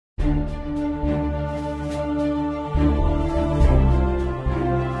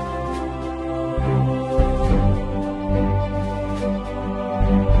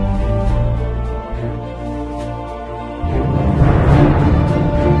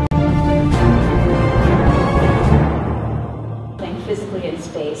physically in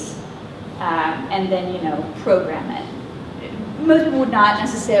space, and then, you know, program it. Most people would not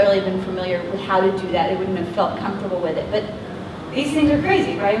necessarily have been familiar with how to do that. They wouldn't have felt comfortable with it. But these things are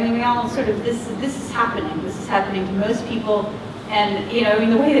crazy, right? I mean, we all sort of, this is happening. This is happening to most people. And, you know, I mean,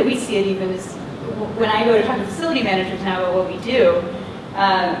 the way that we see it even is, when I go to talk to facility managers now about what we do,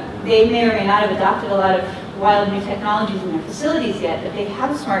 they may or may not have adopted a lot of wild new technologies in their facilities yet, but they have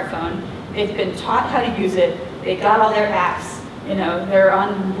a smartphone. They've been taught how to use it. They got all their apps. You know, they're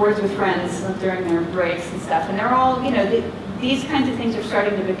on boards with friends during their breaks and stuff. And they're all, you know, these kinds of things are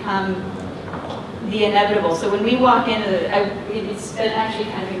starting to become the inevitable. So when we walk into it's been actually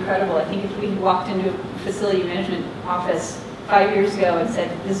kind of incredible. I think if we walked into a facility management office 5 years ago and said,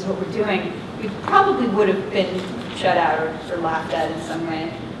 this is what we're doing, we probably would have been shut out or laughed at in some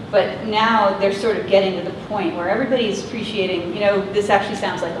way. But now they're sort of getting to the point where everybody is appreciating, you know, this actually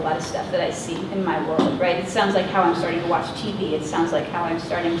sounds like a lot of stuff that I see in my world, right? It sounds like how I'm starting to watch TV. It sounds like how I'm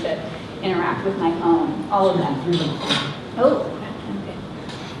starting to interact with my home, all of that. Oh,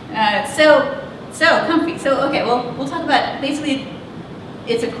 okay. So comfy. So, okay, well, we'll talk about, basically,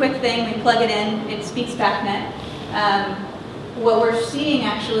 it's a quick thing. We plug it in. It speaks BACnet. What we're seeing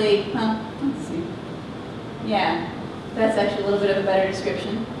actually, let's see. Yeah, that's actually a little bit of a better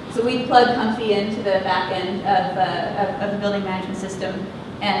description. So we plug Comfy into the back end of the building management system,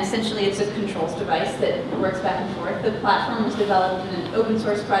 and essentially it's a controls device that works back and forth. The platform was developed in an open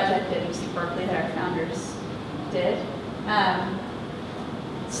source project at UC Berkeley that our founders did.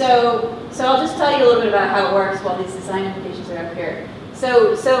 So I'll just tell you a little bit about how it works while these design implications are up here.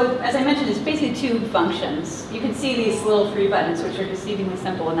 So as I mentioned, it's basically two functions. You can see these little three buttons, which are deceivingly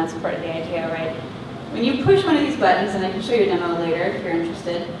simple, and that's part of the idea, right? When you push one of these buttons, and I can show you a demo later if you're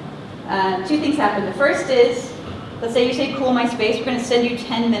interested, two things happen. The first is, let's say you say cool my space, we're going to send you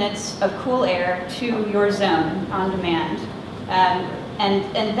 10 minutes of cool air to your zone on demand. And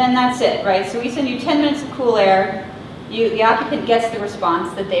then that's it, right? So we send you 10 minutes of cool air. The occupant gets the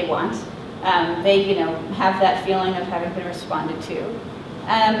response that they want. They, you know, have that feeling of having been responded to.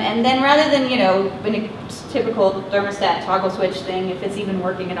 And then rather than, you know, in a typical thermostat toggle switch thing, if it's even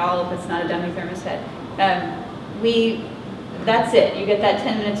working at all, if it's not a dummy thermostat, that's it. You get that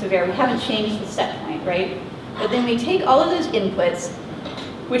 10 minutes of air. We haven't changed the set point, right? But then we take all of those inputs,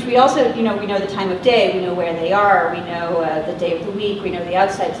 which we also, you know, we know the time of day, we know where they are, we know the day of the week, we know the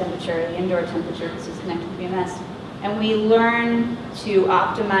outside temperature, the indoor temperature, because it's connected to BMS. And we learn to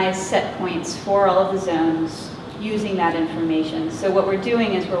optimize set points for all of the zones using that information. So what we're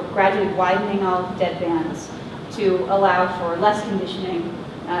doing is we're gradually widening all of the dead bands to allow for less conditioning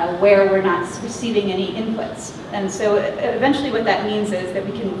where we're not receiving any inputs. And so eventually what that means is that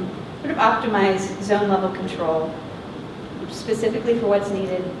we can sort of optimize zone level control specifically for what's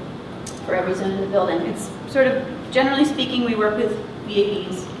needed for every zone in the building. It's sort of, generally speaking, we work with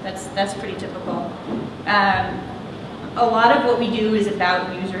VABs. That's pretty typical. A lot of what we do is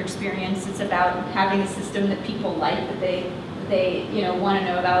about user experience. It's about having a system that people like, that they you know, want to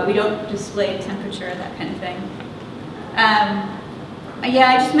know about. We don't display temperature, that kind of thing. Yeah,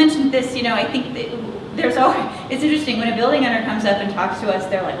 I just mentioned this, you know, I think there's always, it's interesting, when a building owner comes up and talks to us,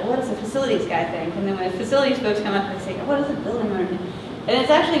 they're like, well, what does a facilities guy think? And then when facilities folks come up, they say, what does a building owner think? And it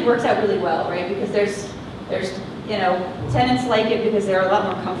actually works out really well, right? Because there's you know, tenants like it because they're a lot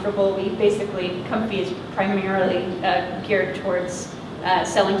more comfortable. We basically, Comfy is primarily geared towards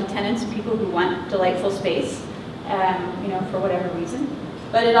selling to tenants and people who want delightful space, you know, for whatever reason.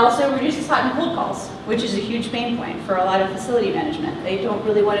 But it also reduces hot and cold calls, which is a huge pain point for a lot of facility management. They don't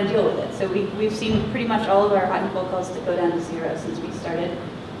really want to deal with it. So we've seen pretty much all of our hot and cold calls to go down to zero since we started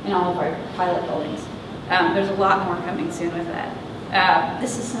in all of our pilot buildings. There's a lot more coming soon with that.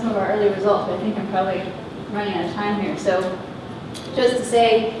 This is some of our early results, but I think I'm probably running out of time here. So just to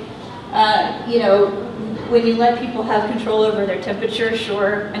say, you know, when you let people have control over their temperature,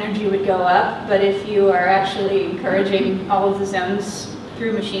 sure, energy would go up. But if you are actually encouraging all of the zones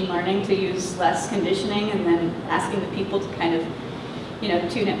through machine learning to use less conditioning and then asking the people to kind of, you know,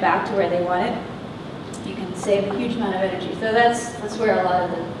 tune it back to where they want it, you can save a huge amount of energy. So that's where a lot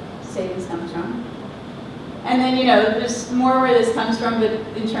of the savings comes from. And then, you know, there's more where this comes from, but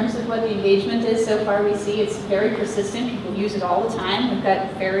in terms of what the engagement is, so far we see it's very persistent. People use it all the time. We've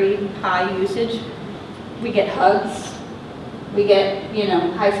got very high usage. We get hugs. We get, you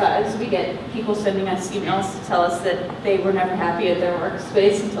know, high fives. We get people sending us emails to tell us that they were never happy at their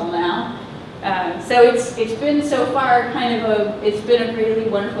workspace until now. So it's been so far it's been a really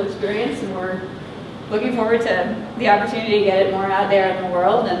wonderful experience, and we're looking forward to the opportunity to get it more out there in the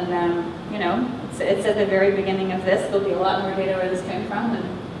world. And you know, it's at the very beginning of this. There'll be a lot more data where this came from,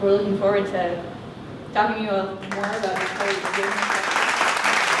 and we're looking forward to talking to you more about this.